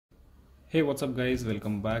Hey, what's up guys,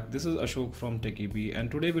 welcome back. This is Ashok from TechieB and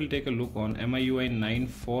today we'll take a look on MIUI 9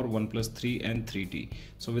 for OnePlus 3 and 3T.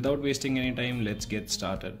 So without wasting any time, let's get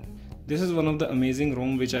started. This is one of the amazing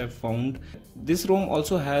ROM which I found. This ROM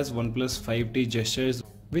also has OnePlus 5T gestures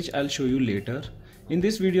which I'll show you later. In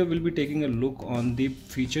this video, we'll be taking a look on the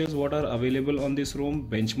features what are available on this ROM,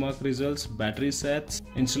 benchmark results, battery stats,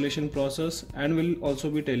 installation process, and we'll also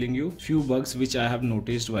be telling you few bugs which I have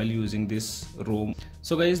noticed while using this ROM.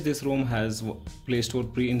 So guys, this ROM has Play Store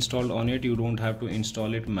pre-installed on it. You don't have to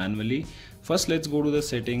install it manually. First, let's go to the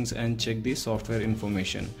settings and check the software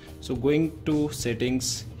information. So going to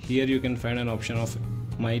settings, here you can find an option of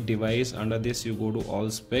my device. Under this you go to all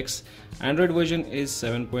specs. Android version is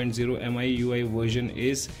 7.0, MIUI version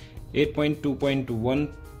is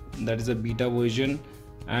 8.2.1, that is a beta version,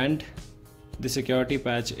 and the security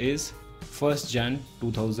patch is 1st Jan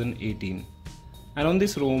 2018. And on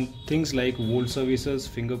this ROM, things like Volt services,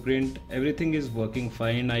 fingerprint, everything is working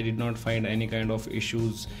fine. I did not find any kind of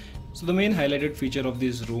issues. So the main highlighted feature of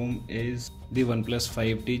this ROM is the OnePlus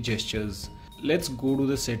 5T gestures. Let's go to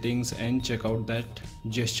the settings and check out that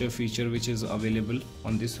gesture feature which is available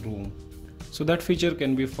on this ROM. So that feature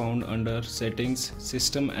can be found under settings,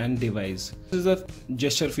 system and device. This is a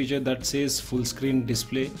gesture feature that says full screen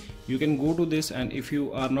display. You can go to this, and if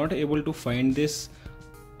you are not able to find this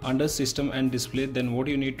under system and display, then what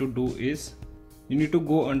you need to do is you need to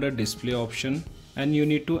go under display option and you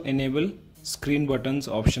need to enable screen buttons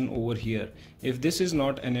option over here. If this is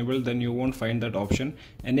not enabled, then you won't find that option.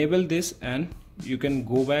 Enable this and you can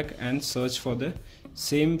go back and search for the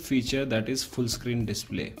same feature, that is full screen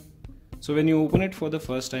display. So when you open it for the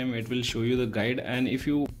first time, it will show you the guide, and if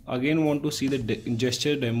you again want to see the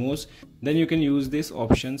gesture demos, then you can use these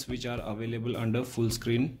options which are available under full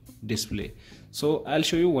screen display. So I'll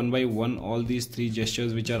show you one by one all these three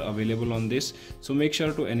gestures which are available on this. So make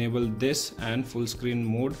sure to enable this and full screen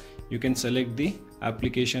mode. You can select the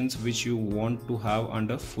applications which you want to have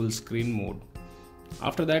under full screen mode.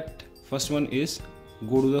 After that, first one is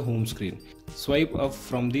go to the home screen. Swipe up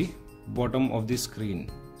from the bottom of the screen.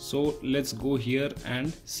 So let's go here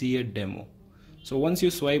and see a demo. So once you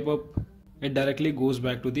swipe up, it directly goes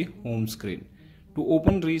back to the home screen. To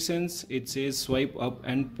open recents, it says swipe up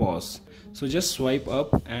and pause. So just swipe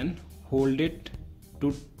up and hold it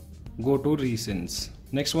to go to recents.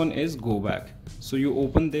 Next one is go back. So you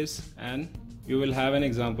open this and you will have an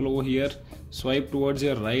example over here. Swipe towards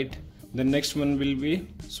your right. The next one will be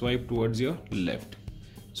swipe towards your left.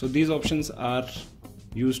 So these options are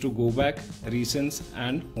used to go back, recents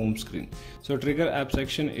and home screen. So trigger app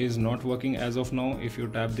section is not working as of now. If you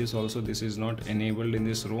tap this also, this is not enabled in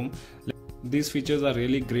this ROM. These features are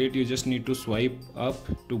really great. You just need to swipe up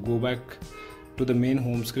to go back to the main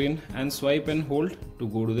home screen and swipe and hold to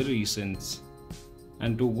go to the recents.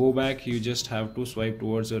 And to go back, you just have to swipe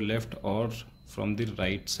towards your left or from the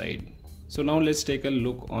right side. So now let's take a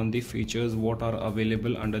look on the features what are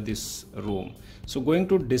available under this ROM. So going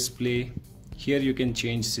to display, here you can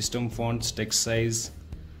change system fonts, text size.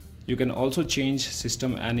 You can also change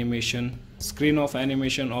system animation. Screen off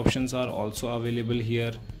animation options are also available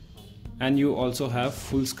here. And you also have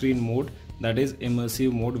full screen mode, that is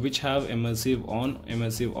immersive mode, which have immersive on,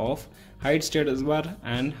 immersive off, hide status bar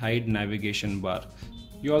and hide navigation bar.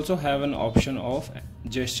 You also have an option of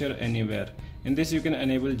gesture anywhere. In this you can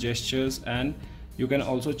enable gestures and you can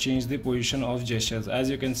also change the position of gestures. As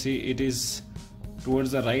you can see, it is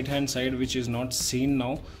towards the right hand side, which is not seen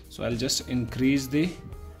now. So I'll just increase the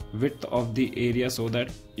width of the area so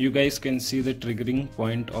that you guys can see the triggering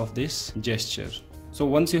point of this gesture. So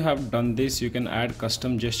once you have done this, you can add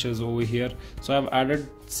custom gestures over here. So I've added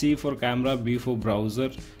C for camera, B for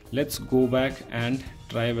browser. Let's go back and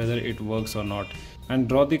try whether it works or not and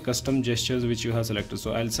draw the custom gestures which you have selected.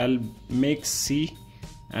 So I'll make C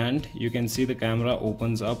and you can see the camera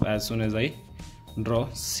opens up as soon as I draw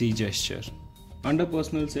C gesture. Under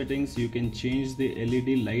personal settings, you can change the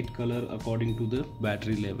LED light color according to the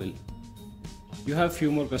battery level. You have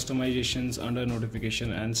few more customizations under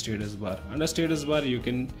notification and status bar. Under status bar, you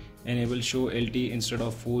can enable show LTE instead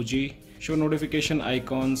of 4G, show notification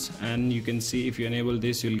icons, and you can see if you enable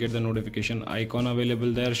this, you'll get the notification icon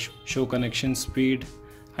available there. Show connection speed,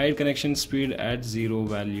 hide connection speed at 0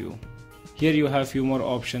 value. Here you have few more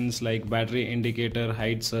options like battery indicator,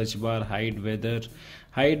 hide search bar, hide weather,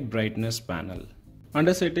 hide brightness panel.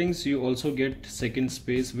 Under settings, you also get second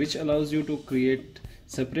space, which allows you to create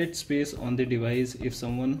separate space on the device. If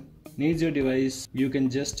someone needs your device, you can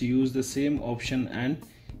just use the same option and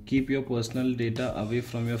keep your personal data away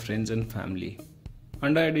from your friends and family.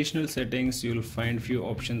 Under additional settings, you'll find few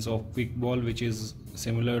options of quick ball, which is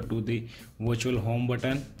similar to the virtual home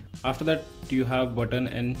button. After that, you have button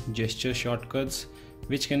and gesture shortcuts,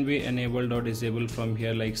 which can be enabled or disabled from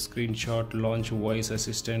here, like screenshot, launch, voice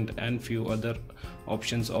assistant, and few other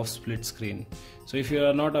options of split screen. So if you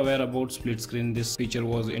are not aware about split screen, this feature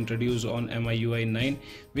was introduced on MIUI 9,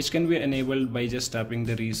 which can be enabled by just tapping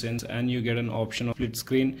the recents, and you get an option of split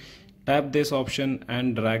screen. Tap this option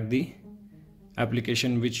and drag the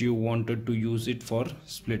application which you wanted to use it for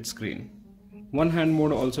split screen. One hand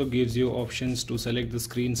mode also gives you options to select the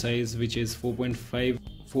screen size, which is 4.5,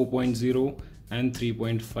 4.0 and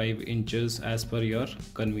 3.5 inches as per your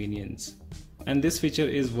convenience. And this feature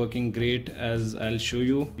is working great, as I'll show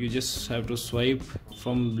you. You just have to swipe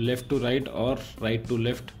from left to right or right to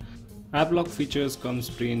left. App lock features comes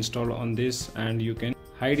pre-installed on this, and you can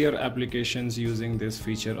hide your applications using this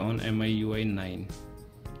feature on MIUI 9.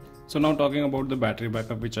 So now talking about the battery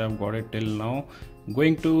backup, which I've got it till now.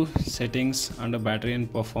 Going to settings, under battery and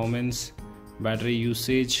performance, battery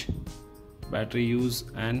usage, battery use,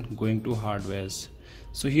 and going to hardwares.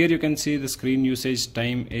 So here you can see the screen usage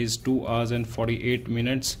time is 2 hours and 48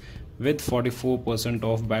 minutes with 44%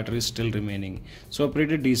 of battery still remaining. So a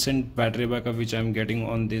pretty decent battery backup which I'm getting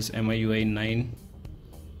on this MIUI 9.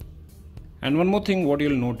 And one more thing, what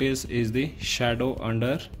you'll notice is the shadow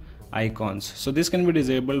under icons. So this can be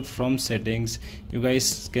disabled from settings. You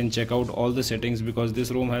guys can check out all the settings, because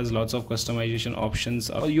this ROM has lots of customization options.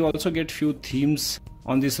 You also get few themes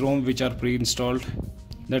on this ROM which are pre-installed,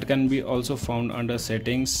 that can be also found under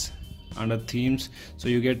settings, under themes. So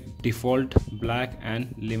you get default, black,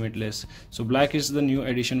 and limitless. So black is the new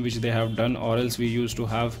addition which they have done, or else we used to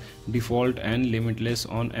have default and limitless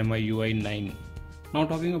on MIUI 9. Now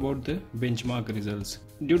talking about the benchmark results.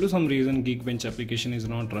 Due to some reason, Geekbench application is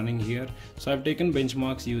not running here, so I've taken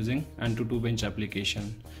benchmarks using Antutu Bench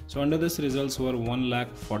application. So under this, results were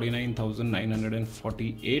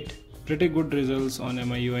 1,49,948. Pretty good results on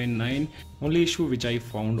MIUI 9. Only issue which I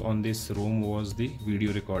found on this ROM was the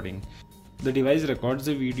video recording. The device records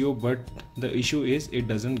the video, but the issue is it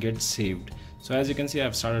doesn't get saved. So as you can see,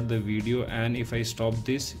 I've started the video, and if I stop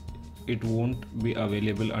this, it won't be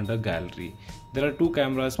available under gallery. There are two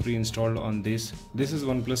cameras pre-installed on this. This is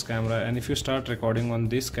Oneplus camera, and if you start recording on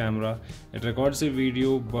this camera, it records the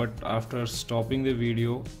video, but after stopping the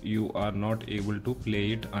video, you are not able to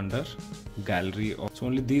play it under gallery. So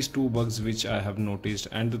only these two bugs which I have noticed.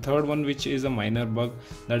 And the third one, which is a minor bug,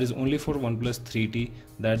 that is only for OnePlus 3T,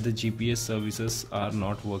 that the GPS services are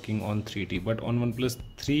not working on 3T, but on OnePlus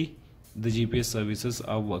 3 the GPS services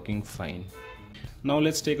are working fine. Now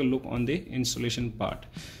let's take a look on the installation part.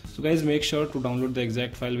 So guys, make sure to download the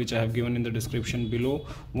exact file which I have given in the description below.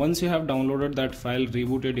 Once you have downloaded that file,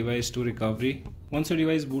 reboot your device to recovery. Once your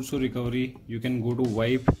device boots to recovery, you can go to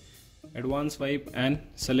wipe, advanced wipe, and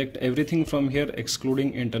select everything from here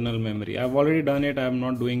excluding internal memory. I've already done it, I am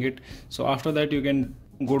not doing it. So after that, you can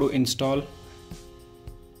go to install,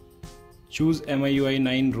 choose MIUI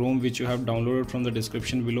 9 ROM which you have downloaded from the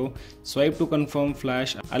description below, swipe to confirm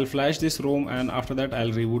flash. I'll flash this ROM, and after that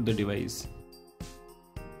I'll reboot the device.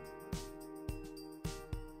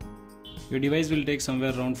 Your device will take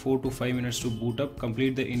somewhere around 4 to 5 minutes to boot up.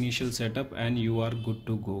 Complete the initial setup and you are good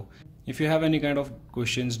to go. If you have any kind of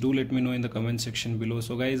questions, do let me know in the comment section below.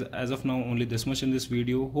 So guys, as of now, only this much in this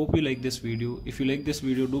video. Hope you like this video. If you like this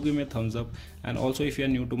video, do give me a thumbs up, and also if you are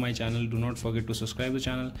new to my channel, do not forget to subscribe the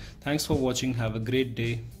channel. Thanks for watching. Have a great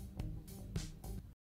day.